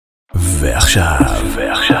ועכשיו,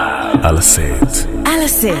 על הסט. על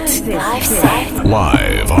הסט.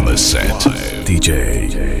 Live on the set. DJ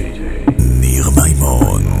ניר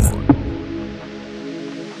מימון.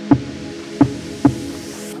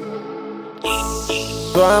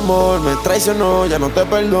 Tu amor me traicionó, ya no te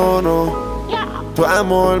perdono. Tu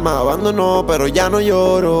amor me abandonó, pero ya no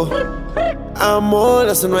lloro. Amor,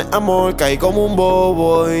 ese no es amor, caí como un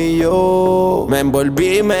bobo y yo me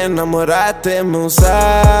envolví, me enamoraste, me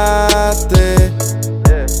usaste.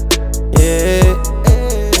 Yeah.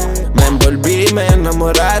 Me envolví, me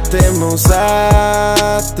enamoraste, me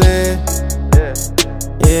usaste.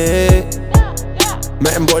 Yeah. Me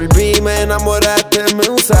envolví, me enamoraste, me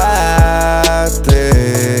usaste.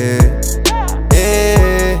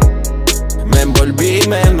 Yeah. Me envolví,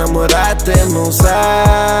 me enamoraste, me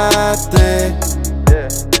usaste.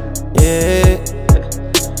 Yeah.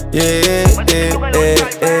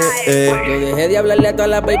 Yo dejé de hablarle a todas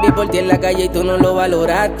las baby por ti en la calle y tú no lo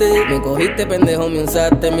valoraste. Me cogiste pendejo, me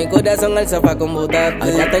usaste, mi corazón al zafacón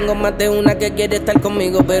botaste. Ahora tengo más de una que quiere estar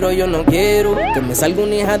conmigo, pero yo no quiero que me salga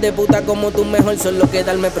una hija de puta como tú, mejor solo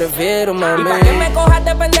quedarme prefiero, mami. Y para que me cojas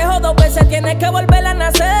de pendejo dos veces tienes que volver a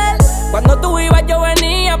nacer. Cuando tú ibas yo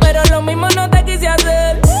venía, pero lo mismo no te quise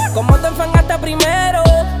hacer. Como te enfangaste primero,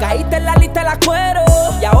 caíste en la lista de las cueros.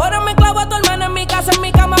 Y ahora me clavo a tu hermano en mi casa, en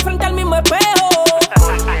mi cama frente al mismo espejo.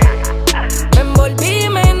 Me envolví,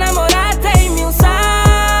 me enamoraste y me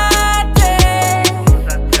usaste.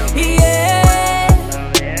 Yeah.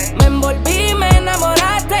 Me envolví, me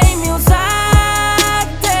enamoraste y me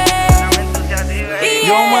usaste. Yeah.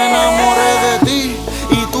 Yo me enamoré de ti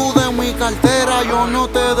y tú de mi cartera. Yo no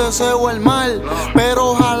te deseo el mal,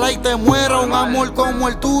 pero ojalá y te muera. Un amor como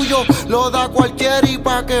el tuyo lo da cualquiera. Y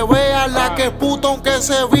pa' que veas la que es puta, aunque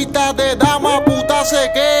se vista de dama, puta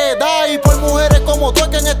se queda. Y por mujeres como tú es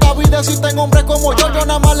que en esta vida existen hombres como yo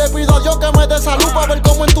nada más le pido a Dios que me dé salud pa' ver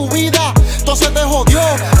cómo en tu vida entonces te jodió.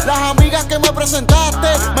 Las amigas que me presentaste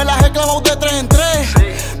me las he clavado de 3 en 3.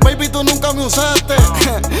 Baby, tú nunca me usaste.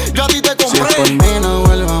 Yo a ti te compré. Si por mí no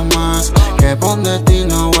vuelvas más, que pon de ti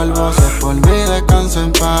no vuelvo. Si por mí descanso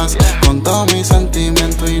en paz, con todo mi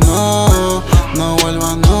sentimiento. Y no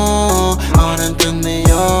vuelvas, no. Ahora entendí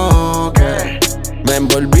yo que me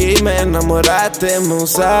envolví, me enamoraste, me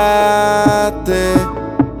usaste.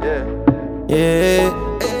 Yeah.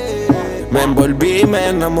 Me envolví, me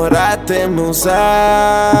enamoraste, me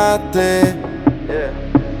usaste.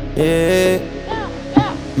 Yeah.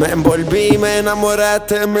 Me envolví, me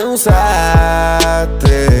enamoraste, me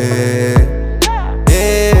usaste.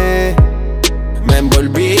 Yeah. Me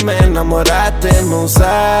envolví, me enamoraste, me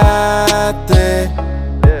usaste.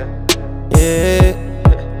 Yeah.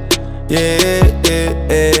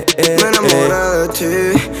 Me enamoré de ti,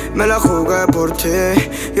 me la jugué por ti.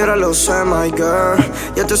 Y ahora lo sé, my girl,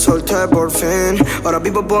 ya te solté por fin. Ahora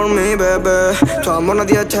vivo por mi bebé, tu amor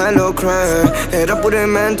nadie te lo cree. Era puro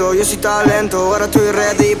invento, yo soy talento. Ahora estoy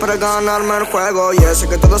ready para ganarme el juego. Y sé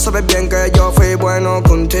que todos saben bien que yo fui bueno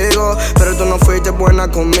contigo, pero tú no fuiste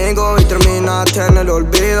buena conmigo y terminaste en el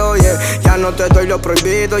olvido. Ya no te doy lo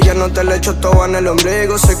prohibido, ya no te le echo todo en el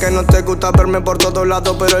ombligo. Sé que no te gusta verme por todos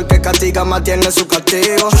lados, pero el que castiga más tiene su castigo.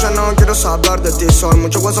 Yo ya no quiero saber de ti, soy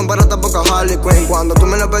mucho hueso para esta poca Harley Quinn. Cuando tú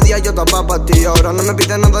me lo pedías yo estaba pa' ti, ahora no me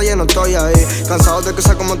pides nada, ya no estoy ahí. Cansado de que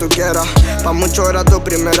sea como tú quieras, pa' mucho era tu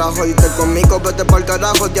primera. Jodiste conmigo, vete pa'l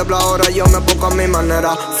carajo, diablo, ahora yo me pongo a mi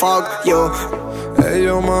manera. Fuck you. Hey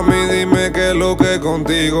yo mami, dime qué es lo que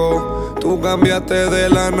contigo. Tú cambiaste de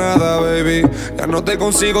la nada, baby. Ya no te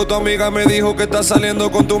consigo, tu amiga me dijo que estás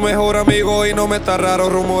saliendo con tu mejor amigo. Y no me está raro,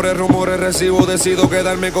 rumores recibo. Decido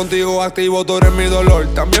quedarme contigo activo, tú eres mi dolor,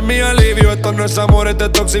 también mi alivio. Esto no es amor, este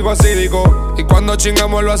es tóxico acídico. Y cuando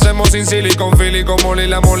chingamos lo hacemos sin silicon. Philly con Molly,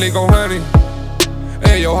 la Molly con Henny.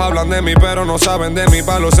 Ellos hablan de mí pero no saben de mí.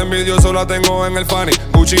 Palos envidiosos la tengo en el fanny.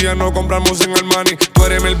 Gucci ya no compramos en el money. Tú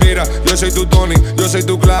eres mi Elvira, yo soy tu Tony. Yo soy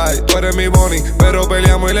tu Clyde, tú eres mi Bonnie. Pero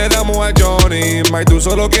peleamos y le damos a Johnny. Mike, tú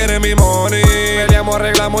solo quieres mi money. Peleamos,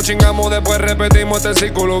 arreglamos, chingamos, después repetimos este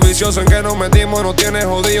círculo vicioso en que nos metimos. Nos tienes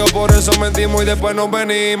jodido, por eso mentimos y después nos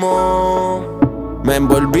venimos. Me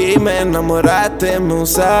envolví, me enamoraste, me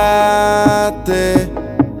usaste.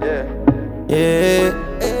 Yeah.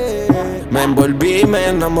 Me envolví, me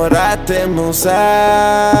enamoraste, me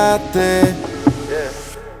usaste.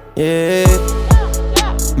 Yeah.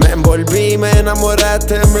 Me envolví, me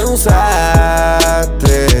enamoraste, me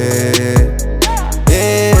usaste.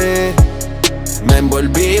 Yeah. Me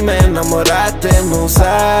envolví, me enamoraste, me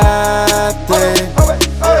usaste.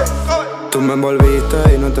 Tú me envolviste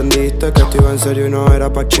y no entendiste que esto iba en serio y no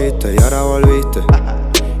era pa' chiste. Y ahora volviste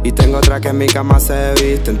Y tengo otra que en mi cama se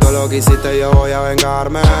viste. En todo lo que hiciste yo voy a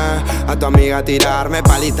vengarme. A tu amiga tirarme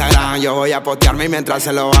pa'l Instagram. Yo voy a postearme y mientras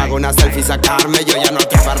se lo hago una selfie sacarme. Yo ya no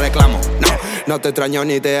estoy pa' reclamo, no te extraño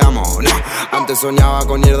ni te amo, no. Antes soñaba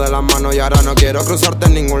con ir de las manos y ahora no quiero cruzarte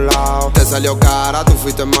en ningún lado. Te salió cara, tú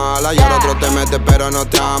fuiste mala y ahora otro te mete pero no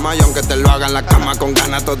te ama. Y aunque te lo haga en la cama con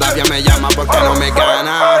ganas todavía me llama porque no me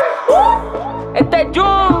gana. Este es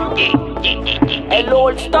Jun, el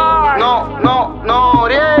All Star. No,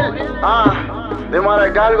 Uriel. Dime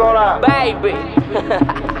de Gárgola. Baby.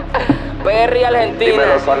 Perry Argentina.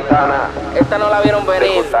 Dímelo, Santana. Esta no la vieron venir.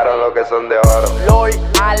 Te gustaron los que son de oro. Lord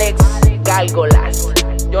Alex Gárgolas.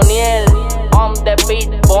 Joniel, on the beat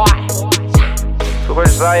boy. Super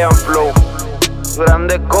Saiyan Flow.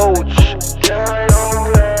 Grande coach.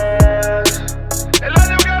 El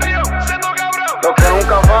año que río, siendo cabrón. Los que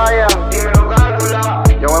nunca fallan.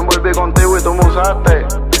 Yo me envolví contigo y tú me usaste.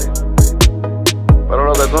 Pero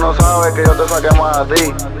lo que tú no sabes es que yo te saqué más a ti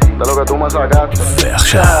de lo que tú me sacaste.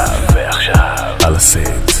 ועכשיו על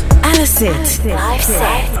הסט.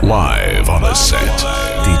 Live on the set.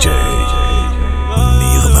 DJ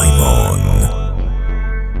ניר מימון.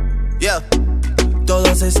 Yeah.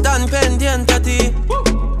 Todos están pendientes a ti,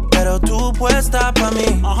 pero tú puesta pa'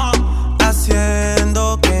 mí,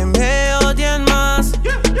 haciendo que me odien más,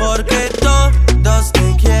 porque todos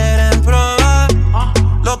te quieren probar.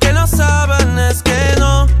 Lo que no saben es que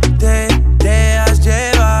no te dejas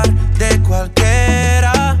llevar de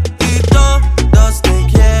cualquiera, y todos te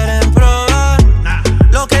quieren probar.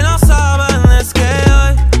 Lo que no saben es que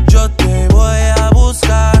hoy yo te voy a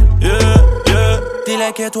buscar.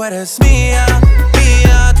 Dile que tú eres mía,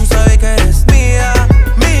 mía, tú sabes que eres mía,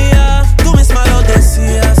 mía. Tú misma lo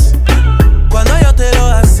decías cuando yo te lo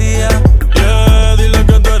hacía. Dile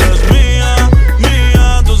que tú eres mía,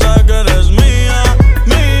 mía, tú sabes que eres mía,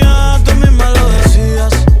 mía. Tú misma lo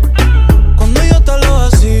decías cuando yo te lo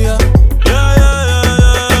hacía.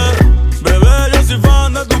 Bebé, yo soy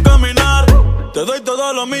fan de tu caminar. Te doy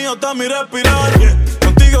todo lo mío hasta mi respirar.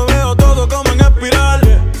 Contigo veo todo como en espiral.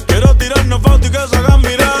 Quiero tirarnos fotos y que se hagan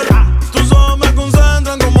mirar. Tus ojos me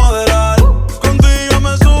concentran como Aderal. Contigo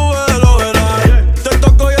me sube el overall. Te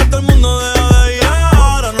toco y hasta el mundo deja de ir.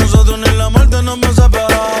 Ahora nosotros ni la muerte nos va a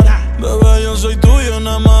separar. Bebé, yo soy tuyo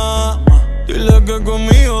nada más. Dile que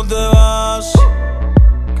conmigo te vas.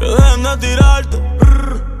 Que dejen de tirarte.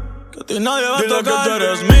 Que a ti nadie va a tocar. Dile que tú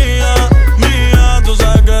eres mía, mía. Tú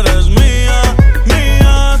sabes que eres mía,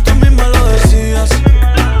 mía. Tú misma lo decías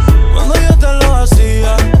cuando yo te lo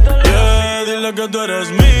hacía. Dile que tú eres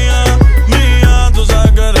mía, mía. Tú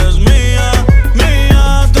sabes que eres mía,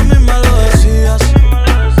 mía. Tú misma lo decías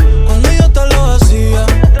cuando yo te lo hacía.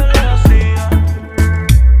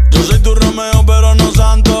 Yo soy tu Romeo pero no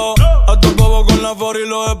santo. A tu bobo con la for y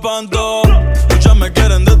los espanto. Muchas me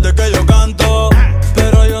quieren desde que yo canto,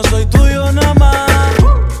 pero yo soy tuyo nada más.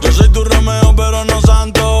 Yo soy tu Romeo pero no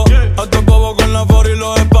santo. A tu bobo con la for y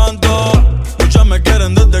los espanto. Muchas me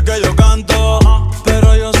quieren desde que yo canto,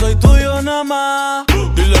 pero yo soy tuyo nada más.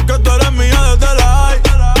 Dile que tú eres mía desde la high.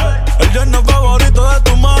 El yerno favorito de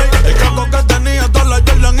tu mai. El casco que tenía todas las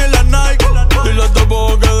Jordan y las Nike. Dile a tu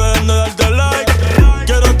bobo que dejen de darte like.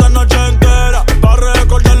 Quiero esta noche entera pa'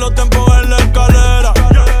 recordar los tiempos en la escalera.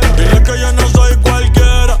 Dile que yo no soy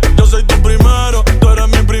cualquiera. Yo soy tu primero, tú eres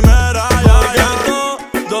mi primera.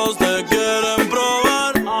 Porque todos te quieren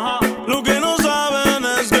probar. Lo que no saben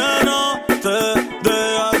es que no te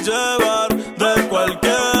dejas llevar de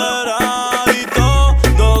cualquiera. Y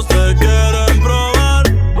todos te quieren probar.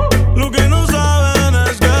 Lo que no saben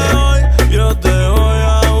es que hoy yo te voy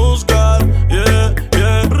a buscar.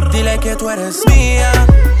 Dile que tú eres mía,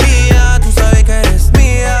 mía. Tú sabes que eres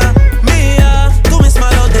mía, mía. Tú misma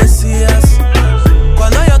lo decías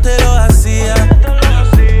cuando yo te lo hacía.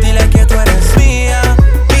 Dile que tú eres mía,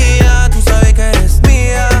 mía. Tú sabes que eres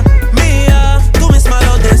mía, mía. Tú misma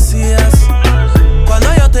lo decías cuando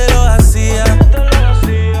yo te lo hacía.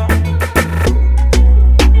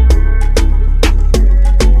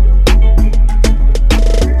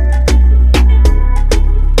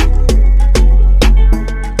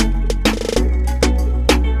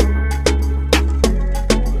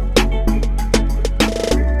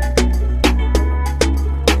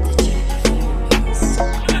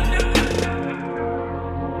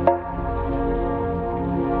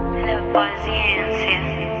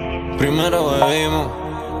 Primero bebimos,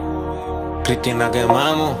 Cristina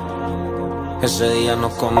quemamos. Ese día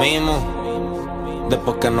nos comimos,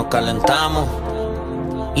 después que nos calentamos.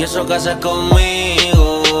 Y eso que haces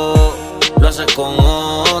conmigo, lo haces con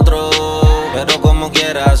otro. Pero como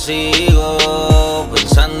quiera sigo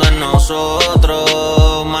pensando en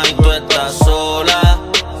nosotros. May, tú estás sola,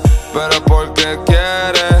 porque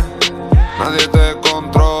quieres, nadie te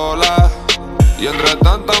controla. Y entre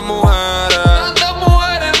tantas mujeres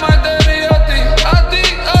más te di a ti, a ti,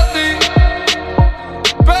 a ti.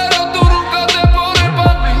 Pero tú nunca te pones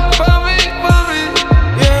pa' mí, pa' mí, pa' mí.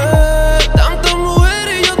 Yeah, tantas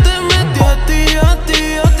mujeres y yo te metí a ti, a ti,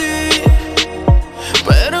 a ti.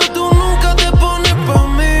 Pero tú nunca te pones pa'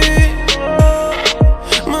 mí,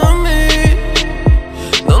 mami.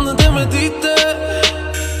 ¿Dónde te metiste?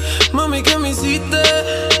 Mami, ¿qué me hiciste?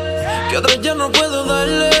 Que otra ya no puedo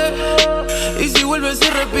darle. Y si vuelve se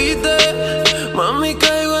repite, mami,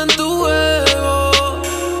 caigo en tu juego.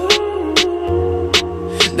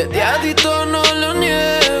 Desde adicto no lo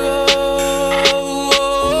niego.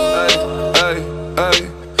 Ey,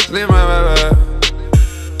 dime, bebé.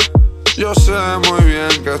 Yo sé muy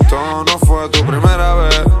bien que esto no fue tu primera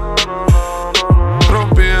vez.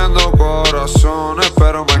 Rompiendo corazones,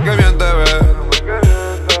 pero más que bien te ves.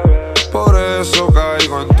 Por eso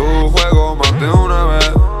caigo en tu juego más de una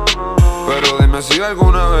vez. Pero dime si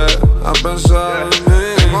alguna vez has pensado en mí.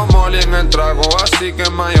 Tengo Molly en el trago, así que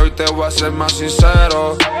may, hoy te voy a ser más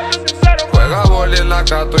sincero. Juega boli en la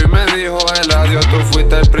Cato y me dijo el adiós, tú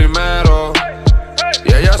fuiste el primero.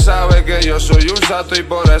 Y ella sabe que yo soy un sato y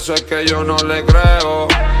por eso es que yo no le creo.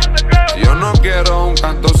 Yo no quiero un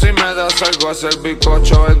canto, si me das algo a hacer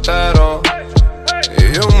bizcocho entero.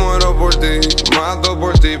 Y yo muero por ti, mato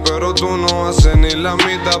por ti, pero tú no haces ni la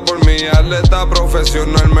mitad por mí. Atleta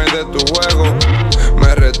profesional, me de tu juego.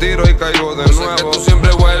 Me retiro y caigo de nuevo. Sé que tú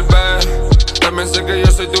siempre vuelves, también sé que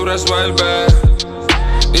yo soy tu resuelve.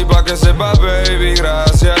 Y pa' que sepas, baby,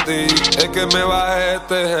 gracias a ti es que me bajé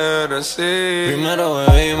este Genesis. Primero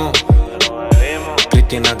bebimos,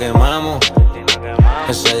 Cristina quemamos.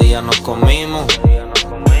 Ese día nos comimos,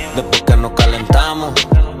 después que nos calentamos.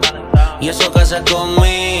 Y eso que haces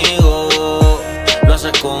conmigo, lo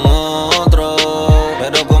haces con otro.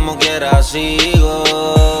 Pero como quiera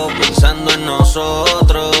sigo pensando en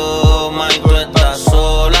nosotros. May, tú estás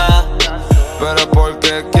sola, pero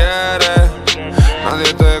porque quieres,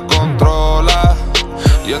 nadie te controla.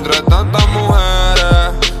 Y entre tantas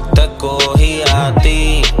mujeres te escogí a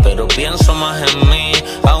ti, pero pienso más en mí.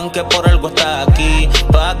 Aunque por algo estás aquí,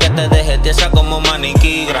 pa' que te dejes tiesa como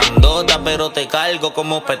maniquí. Grandota pero te cargo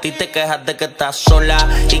como petit. Te quejas de que estás sola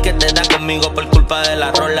y que te da conmigo por culpa de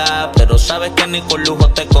la rola. Pero sabes que ni con lujo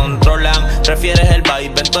te controlan. Prefieres el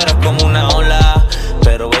vibe, tú eres como una ola.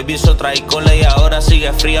 Pero baby, eso trae cola y ahora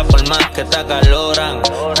sigue fría por más que te acaloran.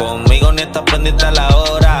 Conmigo ni estás pendiente a la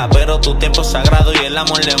hora, pero tu tiempo es sagrado y el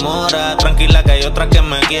amor demora. Tranquila que hay otras que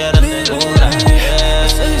me quieren de dura.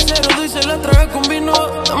 Ese sincero dice la traga con vino.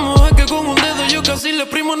 La mujer que con un dedo yo casi le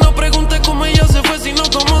primo. No preguntes cómo ella se fue, sino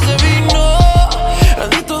cómo se vino.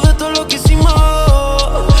 Adicto de todo lo que hicimos.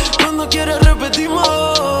 Cuando quieres repetimos.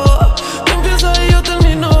 Tú empiezas y yo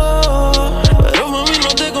termino. Pero mami no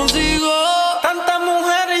te consigo. Tantas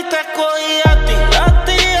mujeres y te escogí a ti, a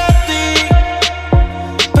ti, a ti.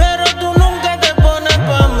 Pero tú nunca te pones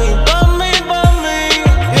pa' mí, pa' mí, pa' mí.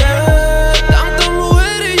 Yeah. Tantas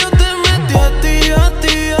mujeres y yo te metí a ti, a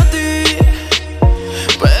ti, a ti.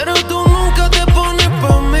 Pero tú nunca te pones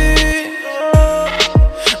pa' mí,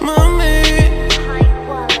 mami.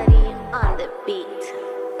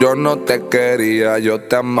 yo no te quería, yo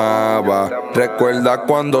te amaba. Recuerda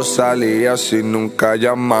cuando salías y nunca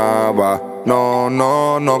llamaba. No,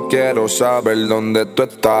 no, no quiero saber dónde tú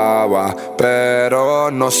estabas, pero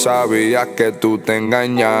no sabía que tú te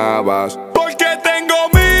engañabas. Porque tengo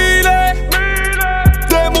miles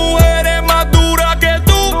de mujeres más duras que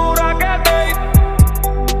tú,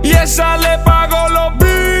 y esa le pago los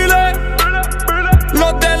biles,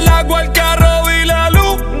 los del agua, el carro y la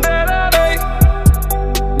luz. Ey,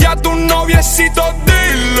 ya tu noviecito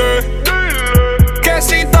dile que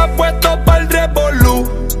si está puesto pa'l revolú,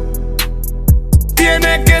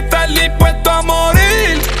 tiene que estar dispuesto a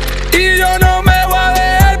morir. Y yo no me voy a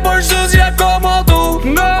dejar por sucia como tú.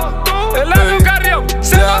 No, el año carrión,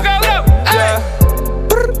 se lo cabrón.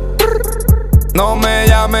 No me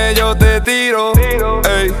llames, yo te tiro.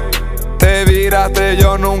 Ey, te viraste,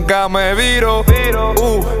 yo nunca me viro.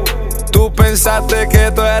 Tú pensaste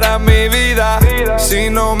que tú eras mi vida. Si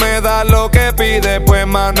no me das lo que pide, pues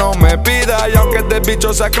más no me pida. Y aunque este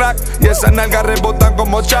bicho sea crack y esas nalgas rebotan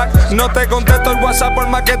como Chuck, no te contesto el WhatsApp por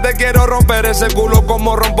más que te quiero romper ese culo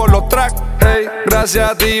como rompo los tracks. Hey,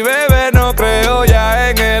 gracias a ti, bebé, no creo ya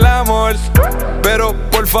en el amor. Pero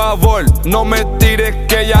por favor, no me tires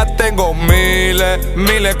que ya tengo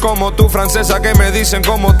miles como tú, francesa, que me dicen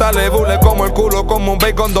como talebule, como el culo, como un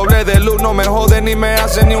bacon doble de luz. No me jode ni me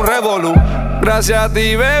hace ni un revolú. Gracias a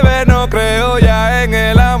ti, bebé, no creo ya en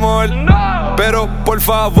el amor. pero por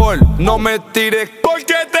favor no me tires,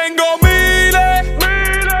 porque tengo miles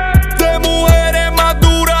de mujeres más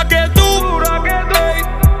duras que tú, ey,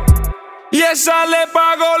 y esa le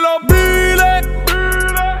pago los biles,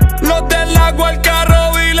 los del agua, el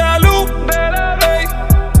carro y la luz, ey,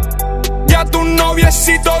 y a tu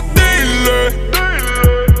noviecito dile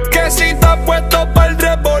que si está puesto para el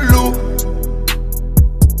revolú,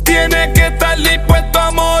 tiene que estar dispuesto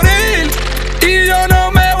a morir. Y yo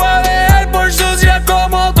no me voy a dejar por sucia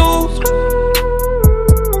como tú.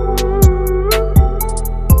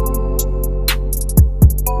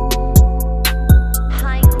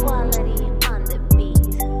 High quality on the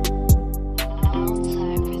beat.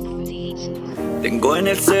 Tengo en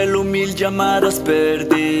el celu 1000 llamadas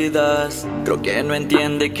perdidas. Creo que no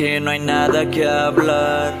entiende que no hay nada que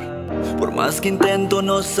hablar. Por más que intento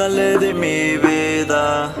no sale de mi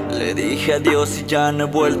vida. Le dije adiós y ya no he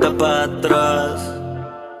vuelto para atrás.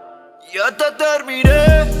 Ya te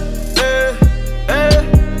terminé,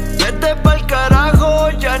 vete pa'l carajo,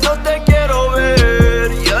 ya no te quiero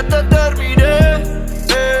ver. Ya te terminé,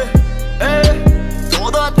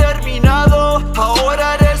 todo ha terminado,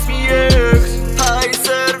 ahora eres mi ex. I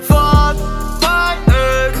said fuck my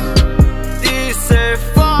ex, dice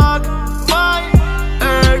fuck my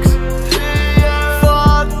ex, yeah.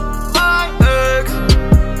 Fuck my ex,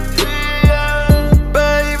 yeah.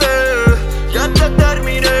 Baby, ya te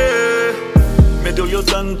terminé. Me dolió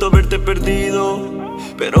tanto verte perdido,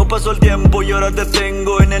 pero pasó el tiempo y ahora te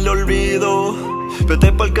tengo en el olvido.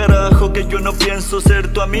 Vete pa'l carajo que yo no pienso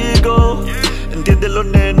ser tu amigo. Entiéndelo,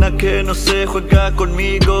 nena, que no se juega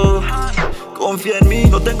conmigo. Confía en mí,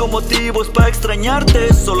 no tengo motivos para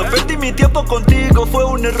extrañarte. Solo perdí mi tiempo contigo, fue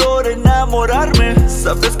un error enamorarme.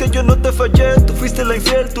 Sabes que yo no te fallé, tú fuiste la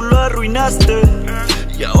infiel, tú lo arruinaste.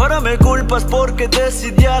 Y ahora me culpas porque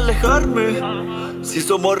decidí alejarme. Si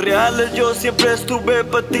somos reales, yo siempre estuve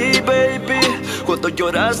pa' ti, baby. Cuando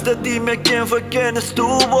lloraste, dime quién fue quien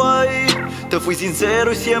estuvo ahí. Te fui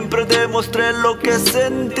sincero y siempre demostré lo que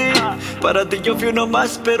sentí. Para ti yo fui uno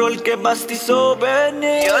más, pero el que más te hizo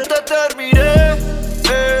venir. Ya te terminé,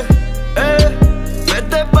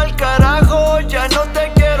 vete pa'l carajo, ya no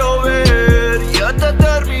te quiero ver. Ya te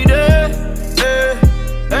terminé,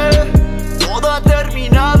 todo ha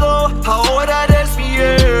terminado, ahora eres mi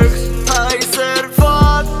ex. I said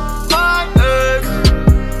fuck my ex,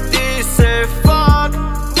 dice fuck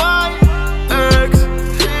my ex,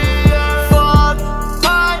 yeah. Fuck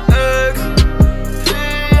my ex,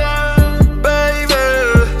 yeah. Baby,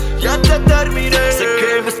 ya te terminé. Sé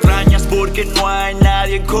que me extrañas porque no hay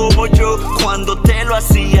nadie como yo. Cuando te lo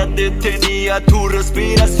hacía detenía tu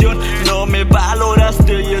respiración. No me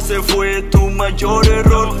valoraste y ese fue tu mayor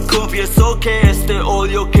error. Confieso que este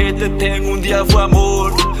odio que te tengo un día fue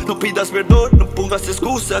amor. No pidas perdón, no pongas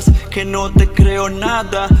excusas, que no te creo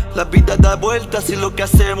nada. La vida da vueltas y lo que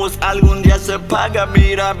hacemos algún día se paga.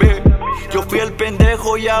 Mírame, yo fui el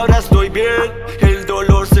pendejo y ahora estoy bien. El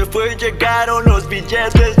dolor se fue, llegaron los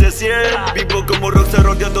billetes de 100. Vivo como rockstar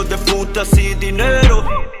rodeando de putas y dinero.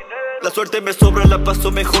 La suerte me sobra, la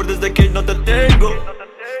paso mejor desde que no te tengo.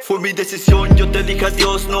 Fue mi decisión, yo te dije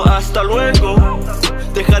adiós, no hasta luego.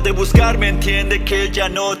 Deja de buscarme, entiende que ya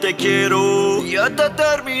no te quiero. Ya te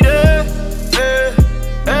terminé,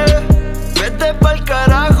 vete pa'l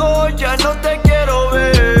carajo, ya no te quiero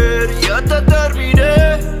ver. Ya te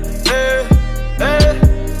terminé,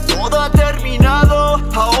 todo ha terminado,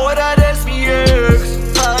 ahora eres mi ex.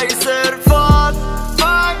 I said fuck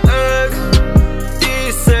my ex,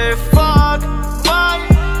 dice fuck my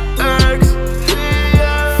ex,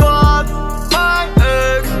 yeah. Fuck my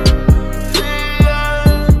ex, yeah.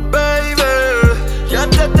 Baby, ya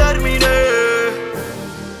te terminé.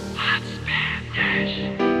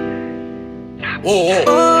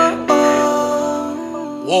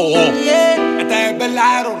 Este es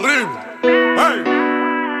verdadero horrible. Hey.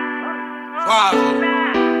 Suave.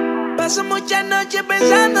 Paso muchas noches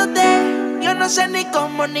pensándote. Yo no sé ni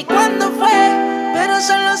cómo ni cuándo fue, pero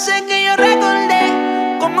solo sé que yo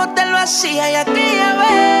recordé cómo te lo hacía y aquella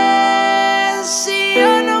vez. Si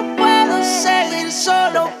yo no puedo seguir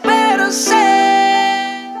solo, pero sé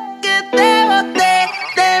que te boté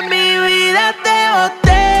de mi vida, te boté.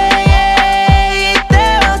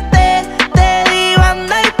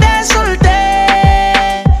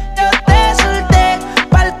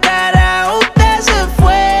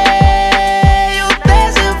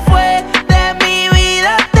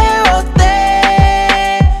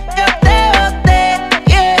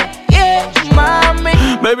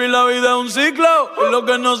 reciclo. Y lo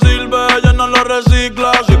que no sirve, ella no lo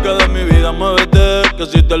recicla. Así que de mi vida muévete, que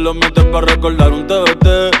si te lo metes para recordar un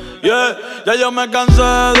TBT. Yeah, ya yo me cansé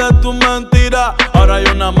de tu mentira. Ahora hay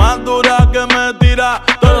una más dura que me tira.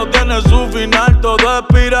 Todo tiene su final, todo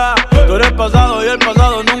expira. Tú eres pasado y el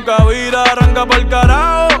pasado nunca vira. Arranca pa'l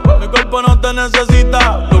carajo, mi cuerpo no te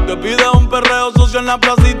necesita. Lo que pide es un perreo sucio en la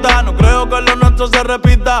placita. No creo que lo nuestro se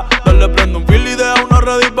repita. Dale, prendo un fil y deja uno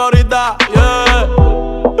ready pa' ahorita. Yeah.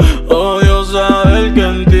 Odio saber que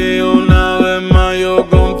en ti una vez más yo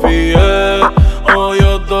confié.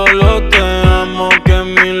 Odio todo lo te amo que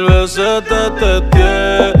mil veces te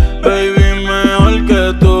testé. Baby, mejor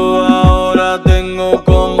que tú ahora tengo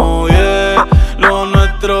como 10. Lo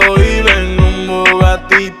nuestro vive en un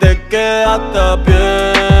Bugatti, te quedaste a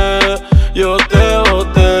pie. Yo te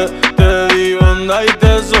boté, te di banda y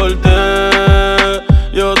te solté.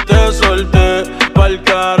 Yo te solté, pa'l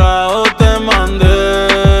carajo te mandé.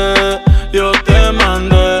 Yo te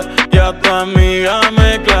mandé y a tu amiga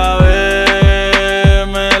me clavé.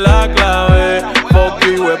 Me la clavé, fuck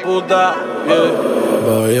you, hueputa, yeah.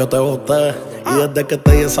 Bebé, yo te boté. Y desde que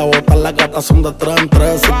te di esa bota, las gatas son de 3 en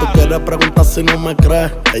 3. Si tú quieres preguntar si no me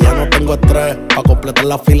crees, que ya no tengo estrés. Pa' completar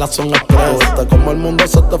la fila son estrés. Viste como el mundo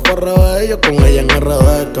se te fue al revés. Yo con ella en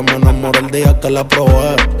RD, que me enamoré el día que la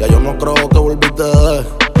probé. Ya yo no creo que volviste de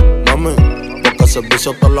mami, porque el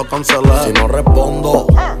servicio te lo cancelé. Si no respondo,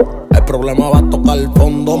 el problema va a tocar el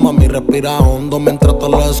fondo. Mami, respira hondo mientras te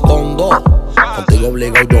lo escondo. Contigo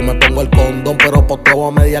obligado yo me pongo el condón, pero posteo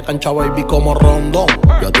a media cancha, baby, como Rondón.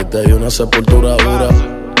 Yo a ti te di una sepultura dura.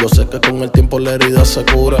 Yo sé que con el tiempo la herida se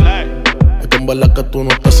cura. Es que en verdad que tú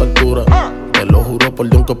no estás a altura. Te lo juro por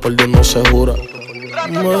Dios que por Dios no se jura.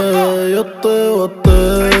 Yo te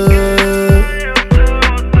boté,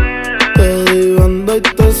 te di banda y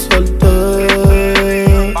te solté.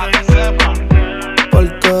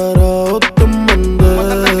 Pa'l carajo te mandé.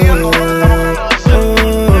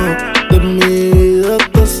 De mi vida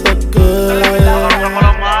te saqué.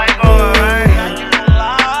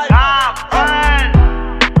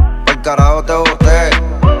 Pa'l carajo te boté.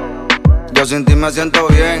 Yo sin ti me siento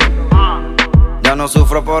bien. Ya no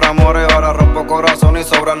sufro por amores, ahora rompo corazón y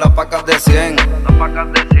sobran las pacas de 100.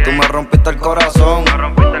 Tú me rompiste el corazón,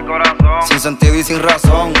 sin sentido y sin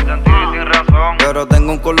razón. Pero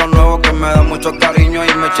tengo un culo nuevo que me da mucho cariño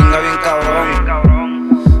y me chinga bien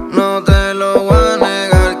cabrón. No te lo voy a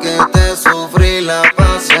negar que te sufrí, la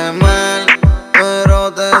pasé mal,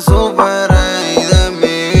 pero te superé y de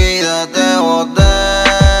mi vida te boté.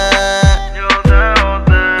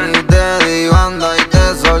 Y te di banda y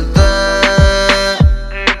te solté.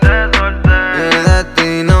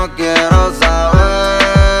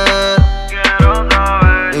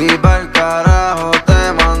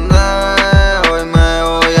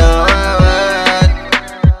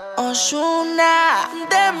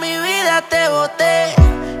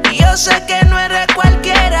 Yo sé que no eres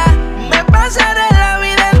cualquiera. Me pasaré la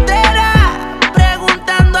vida entera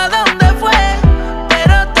preguntando a dónde fue,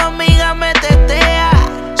 pero tu amiga me tetea.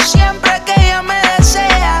 Siempre que ella me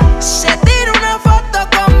desea, se tira una foto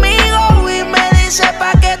conmigo y me dice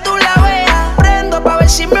pa' que tú la veas. Prendo pa' ver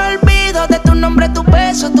si me olvido de tu nombre, tu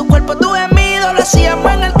beso, tu cuerpo, tu gemido. Lo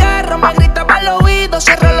hacíamos en el carro, me gritaba al oído.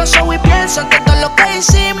 Cierro los ojos y pienso en todo lo que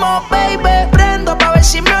hicimos, baby. Prendo pa' ver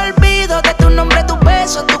si me olvido de tu nombre, tu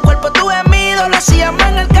beso, tu cuerpo, tu gemido. Lo hacíamos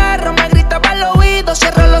en el carro, me gritaba al oído.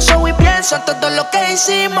 Cierro los ojos y pienso en todo lo que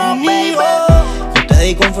hicimos, baby. Yo te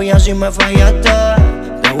di confianza y me fallaste.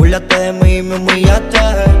 Te burlaste de mí y me humillaste.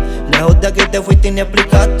 Lejos de aquí te fuiste y ni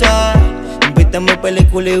explicaste. Viste mi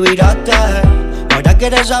película y viraste. Ahora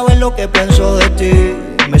quieres saber lo que pienso de ti.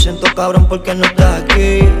 Me siento cabrón porque no estás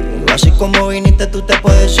aquí. Así como viniste tú te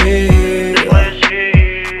puedes ir.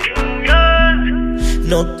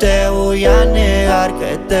 No te voy a negar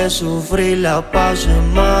que te sufrí, la pasé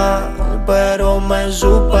mal, pero me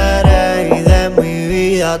superé y de mi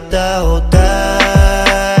vida te boté.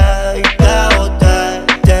 Y te boté,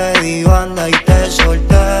 te di banda y te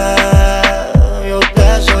solté. Yo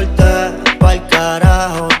te solté, pa'l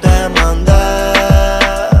carajo te mandé.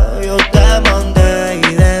 Yo te mandé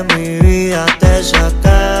y de mi vida te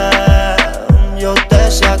saqué. Yo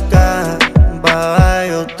te saqué, bebé,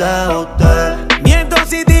 yo te boté.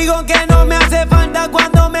 Si digo que no me hace falta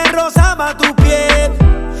cuando me rozaba tu piel.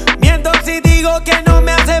 Miento si digo que no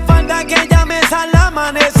me hace falta que llames al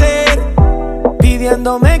amanecer,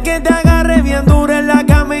 pidiéndome que te agarre bien duro en la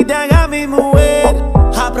cama y te haga mi mujer.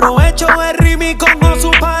 Aprovecho el ritmo con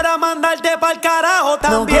gozo para mandarte pa'l carajo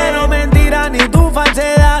también. No quiero mentira ni tu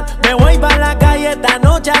falsedad. Me voy pa' la calle esta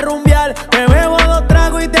noche a rumbear. Me bebo 2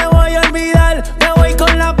 tragos y te voy a olvidar. Me voy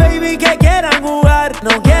con la baby que quieran jugar.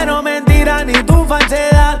 No quiero mentira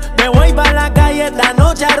falsedad. Me voy pa' la calle esta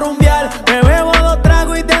noche a rumbear. Me bebo 2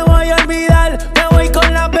 tragos y te voy a olvidar. Me voy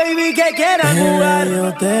con la baby que quieran jugar.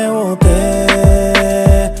 Yo te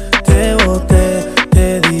boté,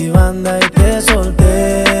 te di banda y te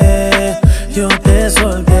solté. Yo te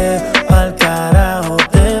solté, pa'l carajo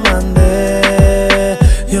te mandé.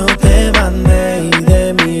 Yo te mandé y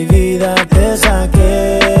de mi vida te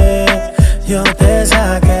saqué. Yo te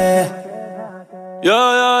saqué.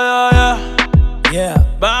 Yeah.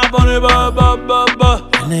 Bad Bunny,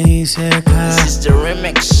 N.I.C.K. This is the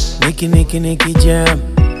remix. Nicky Jam.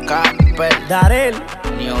 Capel. Darel.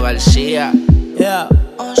 Nio García. Yeah.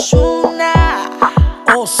 Ozuna.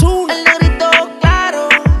 El negrito claro.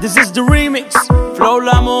 This is the remix. Flow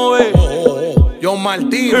la movie. Yo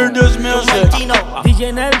Martino. Hear this music.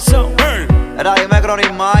 DJ Nelson. Era dime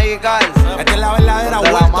Chronic Magical. Esta es la verdadera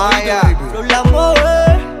de la Maya. Flow la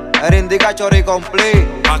movie. Era indica Chori Complete.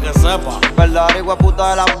 Pa' que sepa. Verdadera igual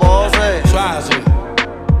puta de las voces. Suave.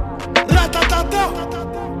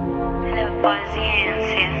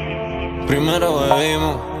 Primero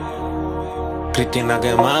bebimos, Cristina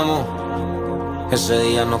quemamos. Ese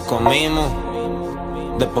día nos comimos,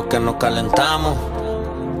 después que nos calentamos.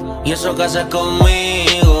 Y eso que haces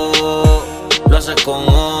conmigo, lo haces con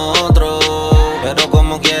otro. Pero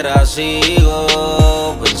como quiera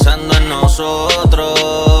sigo pensando en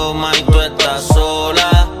nosotros. May, tú estás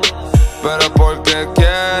sola, pero porque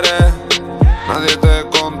quieres, nadie te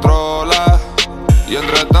controla. Y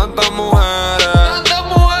entre tantas mujeres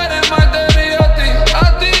más te vi a ti.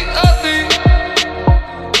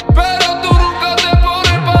 Pero tú nunca te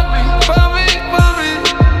pones pa' mí.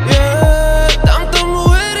 Yeah, tantas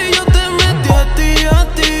mujeres y yo te metí a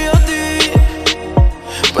ti.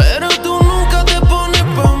 Pero tú nunca te pones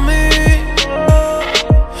pa' mí.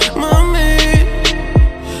 Mami,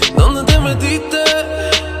 ¿dónde te metiste?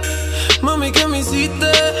 Mami, ¿qué me hiciste?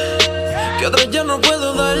 Que otra ya no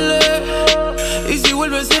puedo darle. Y si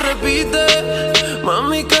vuelves y repite,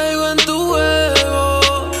 mami, caigo en tu juego.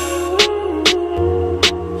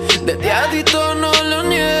 Desde adicto no lo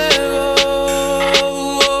niego.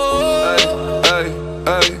 Ey,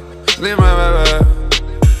 dime bebé.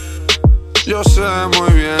 Yo sé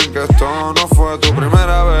muy bien que esto no fue tu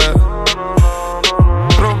primera vez.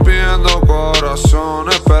 Rompiendo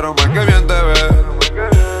corazones, pero más que bien te ves.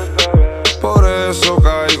 Por eso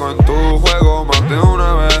caigo en tu juego más de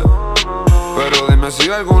una vez. Pero dime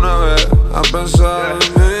si alguna vez has pensado en mí.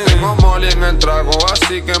 Tengo Molly en el trago,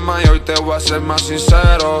 así que may, hoy te voy a ser más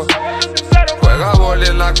sincero. Juega boli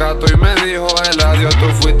en la Cato y me dijo Eladio, tú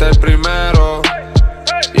fuiste el primero.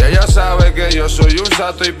 Y ella sabe que yo soy un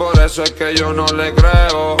sato y por eso es que yo no le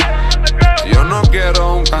creo. Yo no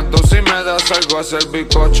quiero un canto, si me das algo a hacer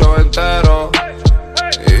bizcocho entero.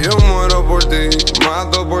 Y yo muero por ti,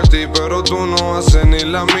 mato por ti, pero tú no haces ni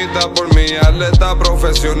la mitad por mí. Atleta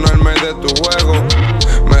profesional, me de tu juego.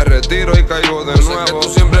 Me retiro y caigo de nuevo. Sé que tú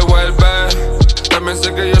siempre vuelves, también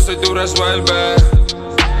sé que yo soy tu resuelve.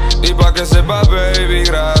 Y pa' que sepas, baby,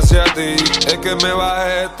 gracias a ti es que me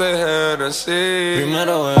bajé este Genesis.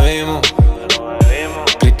 Primero bebimos,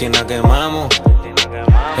 Cristina quemamos.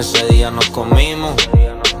 Ese día nos comimos,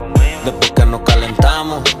 después que nos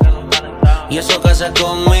calentamos. Y eso que haces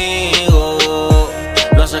conmigo,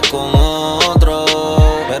 lo haces con otro.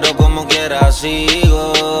 Pero como quiera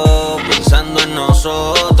sigo pensando en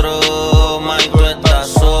nosotros. May, tú estás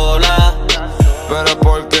sola, pero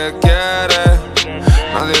porque quieres,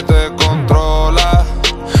 nadie te controla.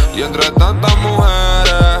 Y entre tantas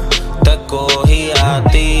mujeres te escogí a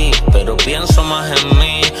ti, pero pienso más en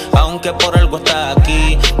mí. Aunque por algo estás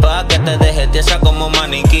aquí, pa' que te dejes tiesa como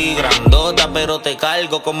maniquí. Grandota pero te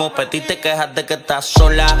cargo como petit. Te quejas de que estás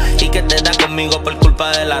sola y que te da conmigo por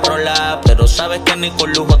culpa de la rola. Pero sabes que ni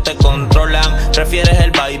con lujo te controlan. Prefieres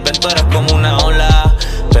el vibe, tú eres como una ola.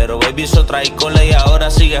 Pero baby, eso trae cola y ahora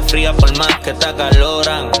sigue fría por más que te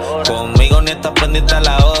acaloran. Conmigo ni estás pendiente a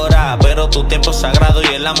la hora, pero tu tiempo es sagrado y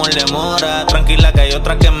el amor demora. Tranquila que hay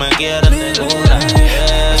otras que me quieren de dura.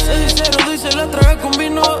 Sincero, dice la traje con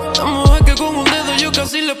vino. La mujer que con un dedo yo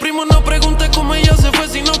casi le primo. No preguntes cómo ella se fue,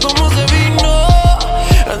 sino cómo se vino.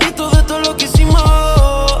 Adicto de todo lo que hicimos.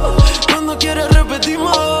 Cuando quieres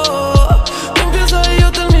repetimos. Tú empiezas y yo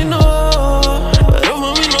termino. Pero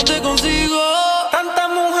mami, no te consigo. Tantas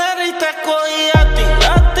mujeres y te escogí a ti.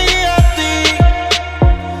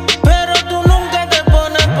 Pero tú nunca te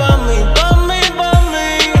pones pa' mí.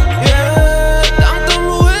 Yeah. Tantas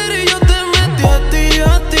mujeres y yo te metí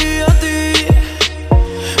a ti.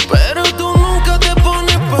 Pero tú nunca te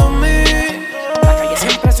pones pa' mí. La calle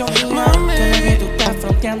siempre se unía. Todo lo que tú estás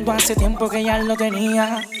fronteando hace tiempo que ya lo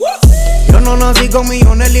tenía. Yo no nací con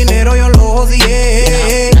millones, el dinero yo lo odié.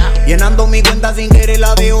 cuenta sin querer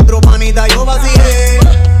la de otro panita yo vacié.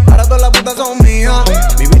 Ahora todas las putas son mías,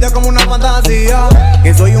 mi vida es como una fantasía.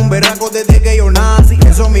 Que soy un berraco desde que yo nací,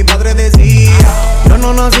 eso mi padre decía. Yo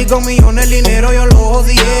no nací con millones, el dinero yo lo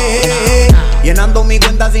odié. Llenando mi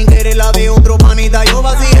cuenta sin querer la de otro panita yo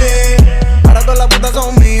vacié. Ahora todas las putas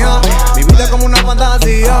son mías, mi vida es como una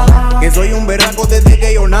fantasía. Que soy un berraco desde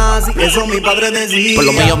que yo nací, eso mi padre decía. Por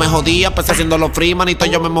lo mío me jodía, empecé haciendo los free, manito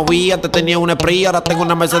yo me movía. Antes tenía una Spree, ahora tengo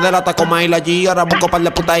una Mercedes, la Tacoma y la G. Ahora busco par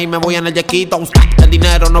de putas y me voy en el yesquito. Un stack, el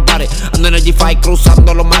dinero no pare. Ando en el G5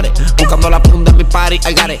 cruzando los mares, buscando la punta en mi party,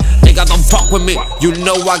 I got it. Nigga don't fuck with me, you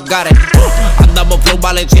know I got it. Andamos flow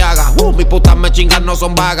Balenciaga, mis putas me chingan, no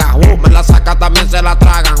son vagas. Me la saca, también se la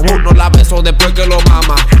tragan. No la beso después que lo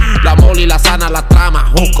mama. La moli, la sana, la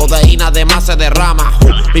trama. Codeína de más se derrama.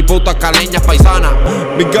 Mi puta caleña es paisana.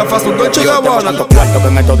 Mis gafas son Dolce Gabbana. Tanto cuarto que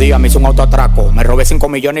en estos días me hizo un autoatraco. Me robé 5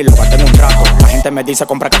 millones y lo gasté en un traco. La gente me dice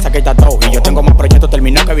compra casa que está todo. Y yo tengo más proyectos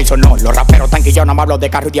terminados que Wilson no. Los raperos tan quillados, nada más hablo de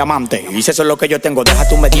carro y diamante. Y si eso es lo que yo tengo, deja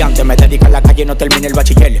tu mediante. Me dedico a la calle y no termine el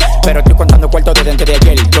bachiller. Pero estoy contando cuartos de dentro de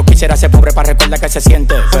ayer. Yo quisiera ser pobre para recordar que se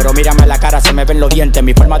siente. Pero mírame la cara, se me ven los dientes.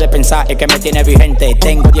 Mi forma de pensar es que me tiene vigente.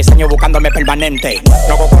 Tengo 10 años buscándome permanente.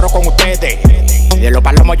 No corro con ustedes. De los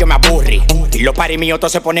palomos yo me aburrí. Y los paris míos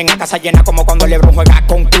todos se ponen a casa llena como cuando LeBron juega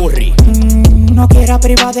con Curry. No quiera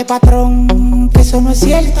privar de patrón, que eso no es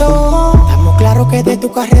cierto. Estamos claros que de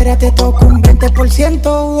tu carrera te toca un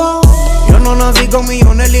 20%. Yo no nací con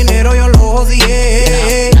millones, el dinero yo lo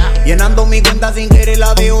odié. Llenando mi cuenta sin querer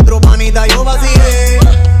la de otro panita yo vacié.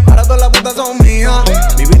 Ahora todas las putas son mías,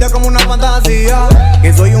 mi vida es como una fantasía.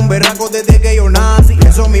 Que soy un berraco desde que yo nací,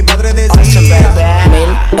 eso mi padre decía.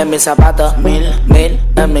 1000 en mis zapatos, 1000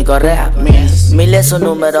 en mi correa. 1000 es un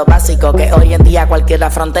número básico que hoy en día cualquiera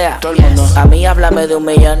frontea. A mí háblame de 1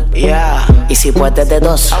 millón, y si puedes de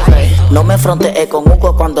 2. No me frontees con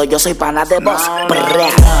Hugo cuando yo soy pana de vos.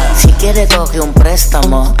 Si quieres coge un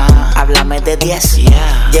préstamo, háblame de 10.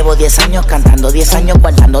 Llevo 10 años cantando, 10 años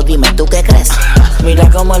guardando, dime tú qué crees. Mira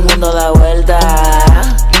cómo el mundo da vuelta.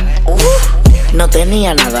 No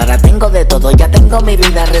tenía nada, ahora tengo de todo, ya tengo mi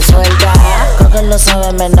vida resuelta. Coge lo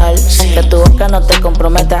sabe menor, que tu boca no te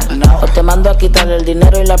comprometa. O te mando a quitar el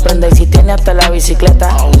dinero y la prenda y si tiene hasta la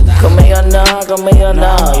bicicleta. Conmigo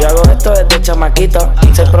no, yo hago esto desde chamaquito.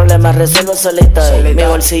 Si el problema resuelvo solito, mi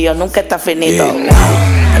bolsillo nunca está finito.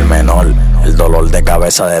 El menor, el dolor de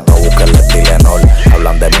cabeza de todo, busca el Tylenol.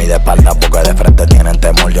 Hablan de mí de espalda porque de frente tienen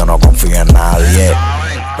temor. Yo no confío en nadie,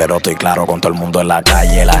 pero estoy claro con todo el mundo en la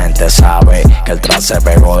calle. La gente sabe que el trap se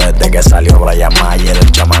pegó desde que salió Brian Mayer,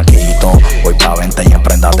 el chamaquito. Voy pa' 20 y en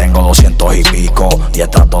prenda tengo 200 y pico. Y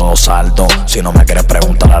está todo saldo, si no me quieres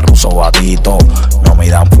preguntar al ruso batito. No me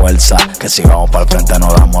dan fuerza, que si vamos para el frente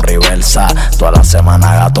no damos reversa. Toda la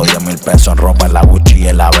semana gasto 10,000 pesos en ropa, en la Gucci y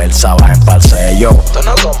en la Versa. Bajen pa'l sello, Ustedes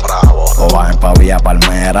no son bravos. o bajen pa' Villa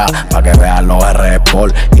Palmera, pa' que vean los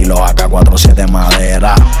R-Sport y los AK-47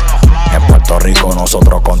 madera. En Puerto Rico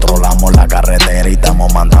nosotros controlamos la carretera y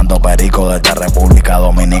estamos mandando pericos desde República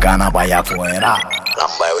Dominicana para allá afuera.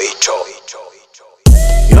 Lambe bicho.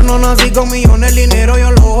 Yo no nací con millones, el dinero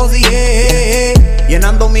yo lo odié.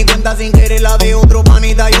 Llenando mi cuenta sin querer la de otro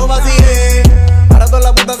panita yo vacié. Ahora todas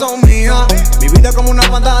las putas son mías, mi vida es como una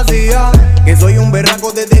fantasía. Que soy un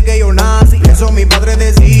berraco desde que yo nací, eso mi padre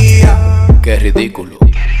decía. Qué ridículo,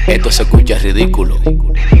 esto se escucha ridículo.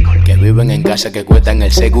 Que viven en casa que cuestan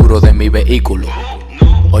el seguro de mi vehículo.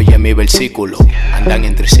 Oye mi versículo, andan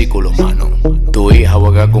en triciclos, mano. Tu hija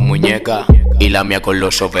juega con muñeca y la mía con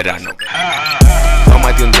los soberanos.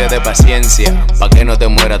 Tómate un día de paciencia, pa' que no te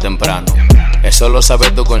muera temprano. Eso lo sabe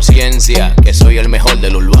tu conciencia, que soy el mejor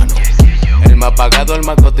del urbano. El más pagado, el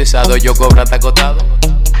más cotizado, yo cobro hasta acotado.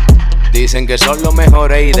 Dicen que son los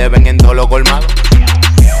mejores y deben en todo lo colmado.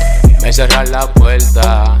 Me cerran la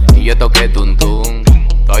puerta y yo toqué tum tum.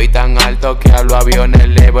 Estoy tan alto que a los aviones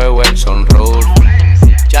le veo el sunroof.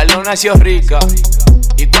 Charlo nació rica,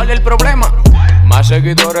 ¿y cuál es el problema? Más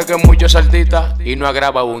seguidores que muchos artistas y no ha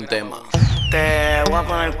grabado un tema. Te voy a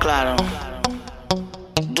poner claro.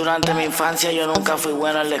 Durante mi infancia yo nunca fui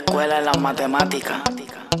bueno en la escuela en las matemáticas.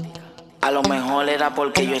 A lo mejor era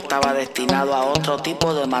porque yo estaba destinado a otro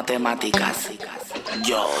tipo de matemáticas.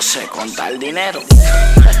 Yo sé contar dinero.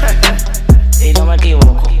 Y no me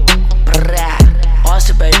equivoco.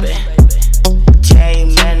 Ozzy baby. J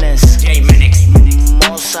Menes.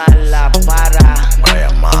 Moza La Para.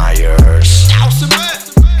 Brian Myers.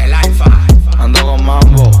 El Alfa. Ando con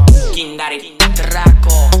Mambo. King Daddy.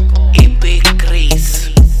 Draco. Y Big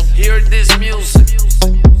Chris. Hear this music.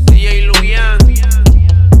 DJ Luyan.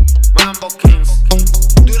 Mambo Kings.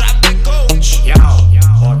 Durante Coach. Yo,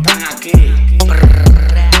 están aquí.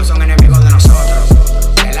 No son enemigos de nosotros.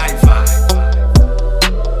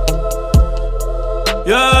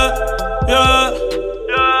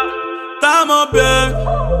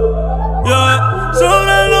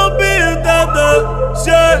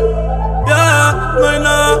 no hay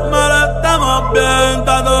nada malo, estamos bien,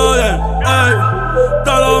 está todo bien, ey.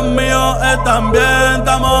 Todos los míos están bien,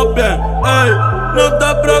 estamos bien, ey. No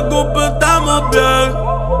te preocupes, estamos bien,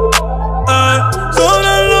 ey.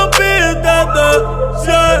 Sobre los beats de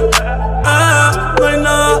 100, no hay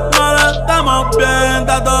nada malo, estamos bien,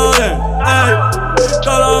 está todo bien, ey.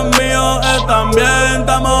 Todos los míos están bien,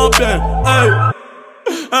 estamos bien, ey.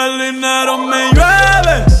 El dinero me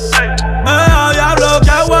llueve, a diablo que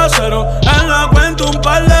aguacero. En la cuenta un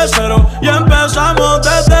par de ceros y empezamos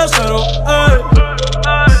desde cero, ey.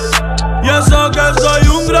 Y eso que soy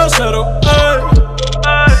un grosero, ey.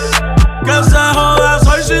 Que se joda,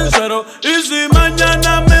 soy sincero. Y si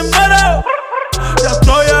mañana me muero, ya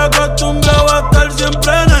estoy acostumbrado a estar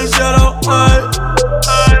siempre en el cielo, ey.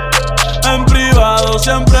 En privado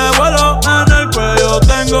siempre vuelo, en el cuello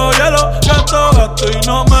tengo hielo. Gasto y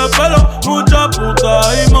no me pelo, mucha puta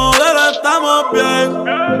y modelo, estamos bien.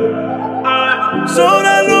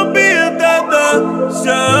 Sobre los billetes de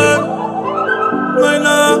 100, no hay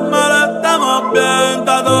nada malo, estamos bien,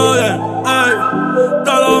 está todo bien, ey.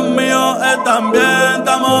 Todos los míos están bien,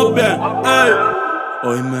 estamos bien, ey.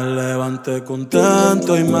 Hoy me levanté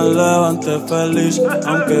contento y me levanté feliz,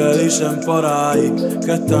 aunque dicen por ahí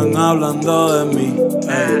que están hablando de mí,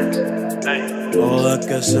 ey. Joda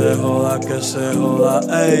que se joda, que se joda,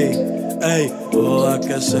 ey, ey. Joda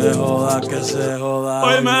que se joda, que se joda.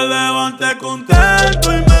 Hoy me levanté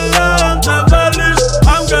contento y me levanté feliz,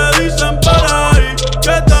 aunque dicen por ahí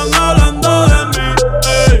que están hablando de mí,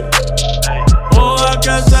 ey. Joda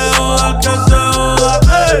que se joda, que se joda,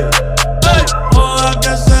 ey, ey. Joda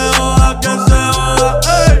que se joda, que se joda,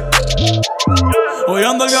 ey. Hoy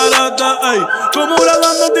ando al garete, ey. Como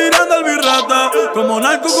grabando tirando el birrete, como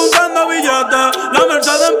narco contando billetes. La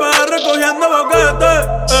Mercedes en PR recogiendo boquetes,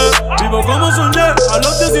 vivo como soñé a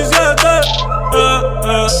los 17,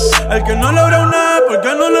 El que no logra una, ¿por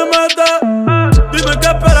qué no le mete? Dime qué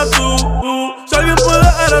esperas tú, si alguien puede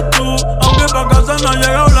eres tú. Aunque pa' casa no ha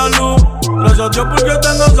llegado la luz, gracias a Dios porque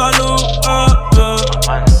tengo salud,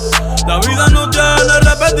 La vida no tiene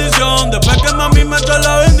repetición, después que mami me echa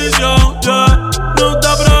la bendición, yeah. No te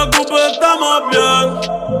preocupes, estamos bien.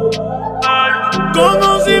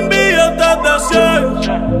 Como sin billetes de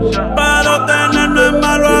 100, pero tener no es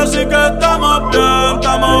malo, así que estamos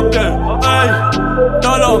bien, ey.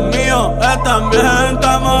 Todos los míos están bien,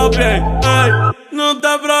 estamos bien, ey. No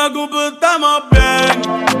te preocupes, estamos bien,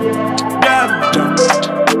 bien.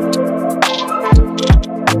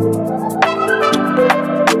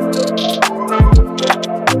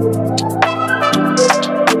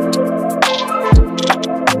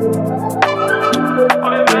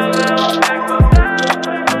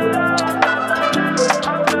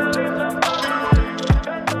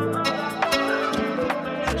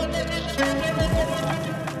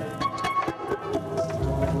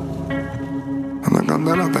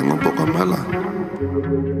 Candela, tengo un poco en vela.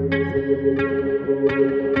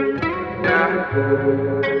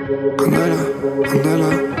 Candela, candela.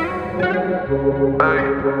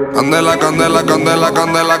 Candela, candela, candela,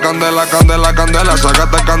 candela, candela, candela, candela.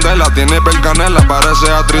 Sácate candela, tiene percanela.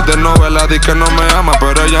 Parece actriz de novela, di que no me ama,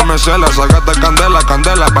 pero ella me cela. Sácate candela,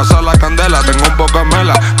 candela, pasa la candela. Tengo un poco en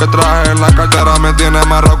vela, que traje en la cartera. Me tiene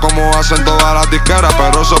amarrado como hacen todas las disqueras,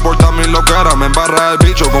 pero soporta mi loquera. Me embarra el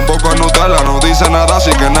bicho con poco de Nutella. No dice nada,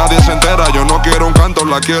 así que nadie se entera. Yo no quiero un canto,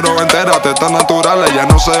 la quiero entera. Tetas naturales, ya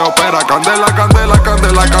no se opera. Candela, candela,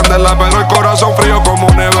 candela, candela, pero el corazón frío como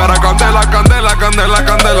nevera. Candela, candela, candela,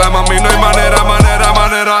 candela, mami, no hay manera, manera,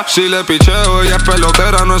 manera. Si le picheo, ella es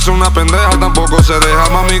pelotera, no es una pendeja, tampoco se deja.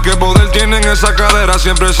 Mami, qué poder tiene en esa cadera,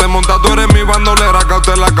 siempre se monta, tú eres mi bandolera.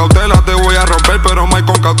 Cautela, cautela, te voy a romper, pero más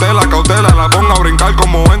con cautela, cautela. La pongo a brincar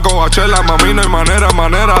como en Coachella, mami, no hay manera,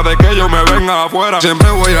 manera de que yo me venga afuera. Siempre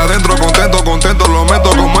voy adentro, contento, contento, lo meto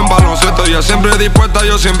como en baloncesto. Ella siempre dispuesta,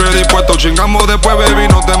 yo siempre dispuesto. Chingamos después, baby,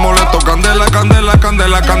 no te molesto. Candela, candela,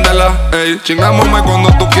 candela, candela, ey. Chingámosme cuando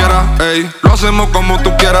tú quieras, ey. Lo hacemos como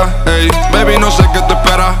tú quieras, ey. Baby, no sé qué tú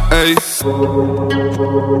esperas, ey.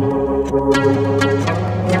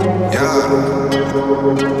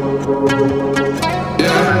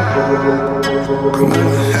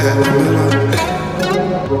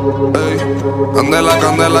 Candela,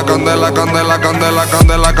 candela, candela, candela, candela,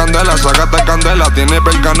 candela, candela. Sácate candela, tiene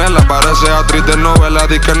percanela. Parece actriz de novela,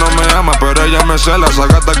 di que no me ama, pero ella me cela.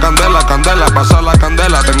 Sácate candela, candela, pasa la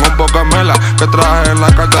candela. Tengo un poco de mela, que traje en la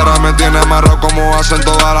cartera. Me tiene amarrado como hacen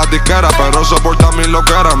todas las disqueras, pero soporta mi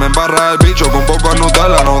loquera. Me embarra el bicho con poco de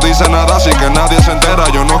Nutella. No dice nada, así que nadie se entera.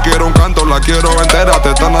 Yo no quiero un canto, la quiero entera.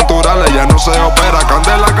 Tetas naturales, ya no se opera.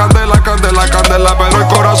 Candela, candela, candela, candela, pero el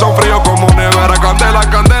corazón frío como nevera. Candela,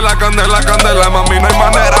 candela, candela, candela, mami, no hay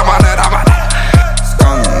manera, manera, manera.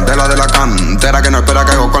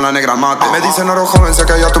 Me dicen oro joven, sé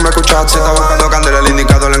que ya tú me escuchaste. Estaba buscando candela, el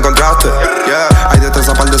indicador lo encontraste. Yeah, hay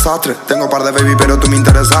destreza para el desastre. Tengo par de baby, pero tú me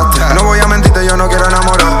interesaste. No voy a mentirte, yo no quiero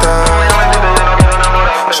enamorarte.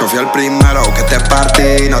 Yo fui el primero que te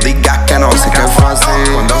partí. No digas que no, sí que fue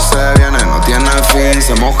así. Cuando se viene no tiene fin.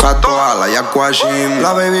 Se moja toda la Yaquashim.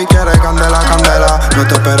 La baby quiere candela, candela. No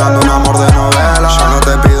estoy esperando un amor de novela. Yo no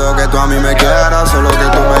te pido que tú a mí me quieras, solo que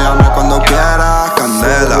tú me llames cuando quieras.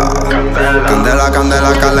 Candela, candela,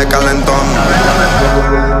 candela, cale, calentón.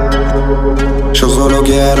 Yo solo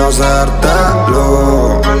quiero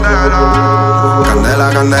hacértelo. Candela,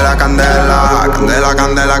 candela, candela. Candela,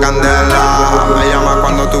 candela, candela. Me llamas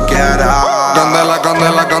cuando tú quieras. Candela,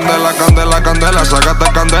 candela, candela, candela, candela.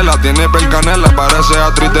 Sácate candela, tiene percanela. Parece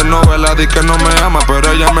actriz de novela, di que no me ama,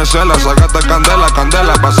 pero ella me cela. Sácate candela,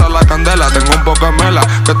 candela, pasa la candela. Tengo un poco de mela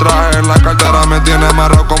que traje en la cartera. Me tiene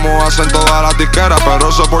amarrado como hacen todas las disqueras,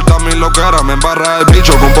 pero soporta mi loquera. Me embarra el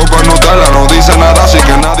bicho con poco de Nutella. No dice nada, así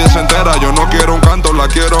que nadie se entera. Yo no quiero un canto, la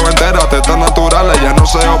quiero entera. Teta natural, ella no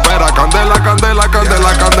se opera. Candela, candela,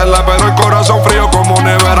 candela, candela, pero el corazón frío como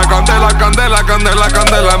nevera. Candela, candela, candela,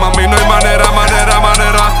 candela. Mami, no hay manera, manera,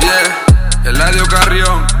 manera. Yeah, Eladio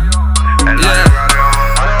Carrión. Yeah,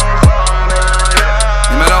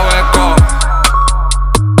 dímelo Eco.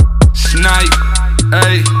 Snipe,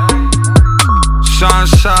 ey.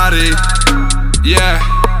 Sunshari. Yeah,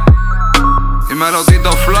 dímelo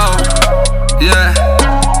Tito Flow. Yeah,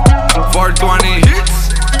 420 hits.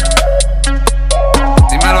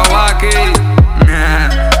 Dímelo Baki.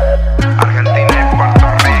 Yeah. Argentina y Puerto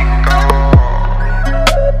Rico.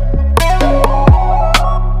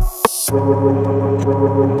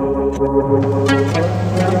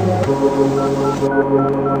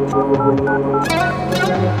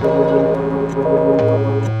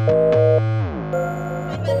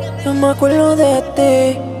 Yo me acuerdo de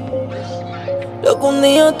ti, lo que un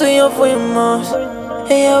día tú y yo fuimos.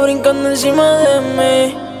 Ella brincando encima de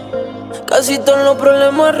mí. Casi todos los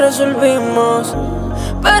problemas resolvimos,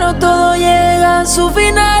 pero todo llega a su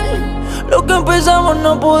final. Lo que empezamos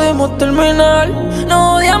no pudimos terminar.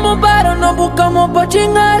 Nos odiamos pero nos buscamos pa'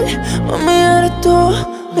 chingar. Mami, eres tú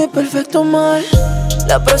mi perfecto mal.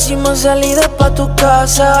 La próxima salida es pa' tu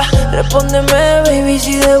casa. Respóndeme, baby,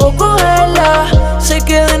 si debo cogerla. Sé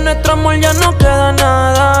que de nuestro amor ya no queda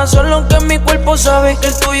nada, solo que mi cuerpo sabe que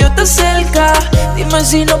el tuyo está cerca. Dime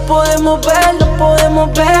si nos podemos ver,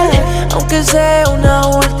 aunque sea una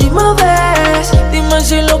última vez. Dime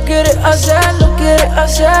si lo quieres hacer,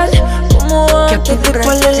 como antes de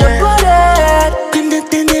ponerle la pared. Cuando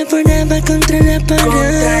te devoraba contra la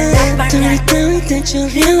pared, tú gritaba y te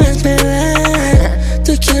chorreabas, bebé.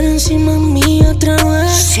 Tú quieres encima mío otra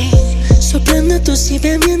vez. Soplando tú sí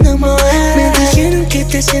bebiendo más. Me dijeron que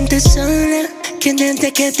te sientes sola, que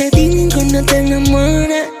desde que te di ninguno te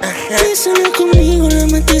enamora. Que solo conmigo le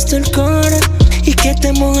metiste el cora y que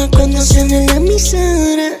te moja cuando suena la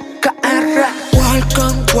emisora.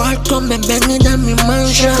 Welcome, welcome, bienvenida a mi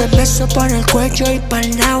mansión. Te beso por el cuello y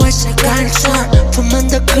pa'l lado ese calza.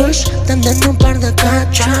 Fumando kush, dándonos un par de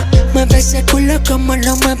cachas. Mueve ese culo como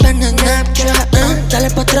lo mueven en Snapchat. Dale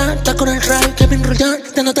pa' atrás, está con el Ray, Kevin Roldán.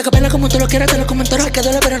 Dándote capela como tú lo quieras, te lo comento ahora. Que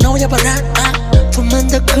duele pero no voy a parar.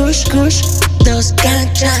 Fumando kush, dos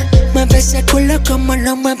cachas. Mueve ese culo como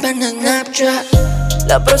lo mueven en Snapchat.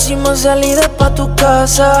 La próxima salida es pa' tu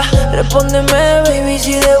casa. Respóndeme, baby,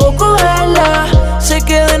 si debo cogerla. Sé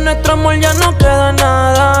que de nuestro amor ya no queda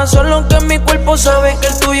nada, solo que mi cuerpo sabe que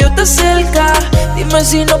el tuyo está cerca. Dime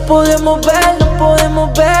si nos podemos ver,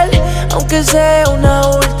 aunque sea una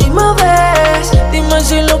última vez. Dime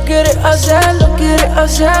si lo quieres hacer,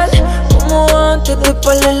 como antes de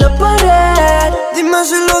ponerle la pared. Dime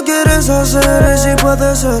si lo quieres hacer y si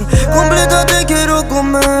puede ser. Complétate, quiero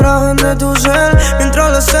comer de tu ser.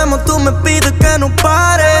 Mientras lo hacemos tú me pides que no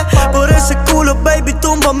pare. Por ese culo, baby,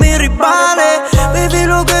 tumba a mis rivales. Baby,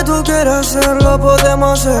 lo que tú quieras hacer, lo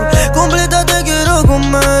podemos hacer. Complétate, quiero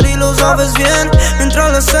comer y lo sabes bien.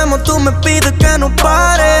 Mientras lo hacemos tú me pides que no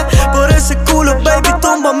pare. Por ese culo, baby,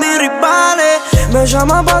 tumba a mis rivales. Me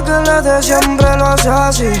llama pa' que le dé, siempre lo hace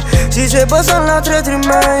así. Si se pasan las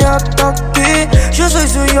 3:30 hasta aquí. Yo soy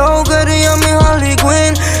su Joker y ella mi Harley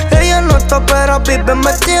Quinn. Ella no está pero vive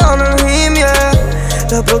metida en el gym, yeah.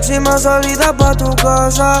 La próxima salida pa' tu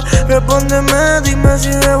casa. Respóndeme, dime si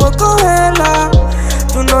debo cogerla.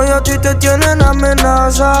 Tu novio a ti te tienen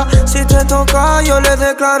amenaza. Si te toca, yo le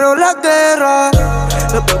declaro la guerra.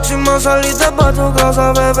 La próxima salida pa' tu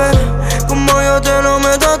casa, bebé. Como yo te lo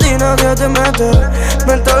meto a ti, nadie te mete.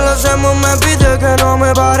 Mientras lo hacemos, me pide que no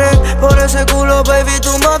me pare. Por ese culo, baby,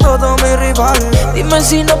 tumba a todos mis rivales. Dime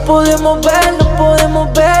si nos podemos ver,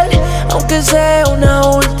 aunque sea una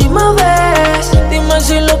última vez. Dime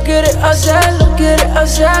si lo quieres hacer,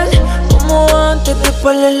 como antes te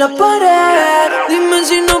espalda en la pared. Dime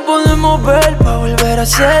si no podemos ver pa' volver a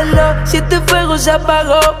hacerlo. Si este fuego se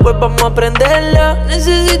apagó, pues vamos a prenderlo.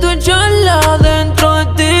 Necesito echarla dentro de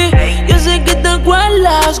ti. Yo sé que te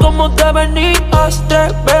acuerdas como te venías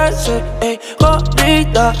 3 veces,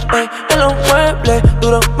 gordita, en los muebles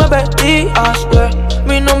duro me vestías,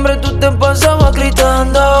 Mi nombre tú te pasabas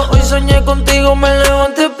gritando. Hoy soñé contigo, me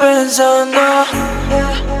levanté pensando.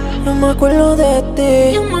 No me acuerdo de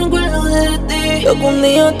ti. Lo que un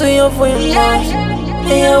día tú y yo fuimos.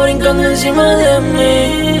 Ella brincando encima de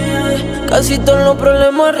mí. Casi todos los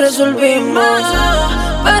problemas resolvimos.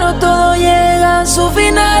 Pero todo llega a su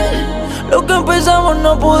final. Lo que empezamos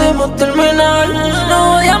no pudimos terminar.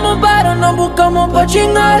 Nos odiamos pero nos buscamos pa'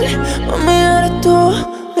 chingar. Mami, eres tú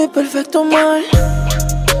mi perfecto mal.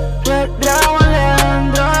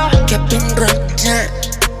 Kevin Roldán,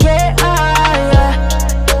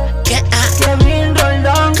 Kevin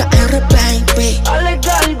Roldán, KR Baby, Alex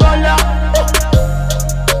Galgola,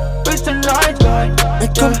 Mr. Nice Guy, no hay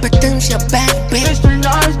competencia, baby. Mr.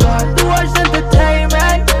 Nice Guy, Duals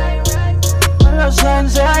Entertainment, Los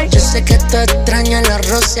Sensei. Yo sé que te extraña la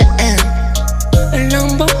Rose el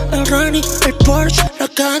Lambo, el Rani, el Porsche, la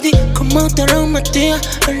Caddy. Como te lo metía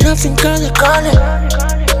en la finca de Cali.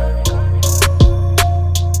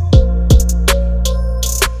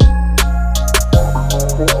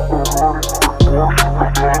 We'll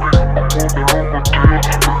be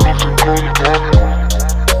right back.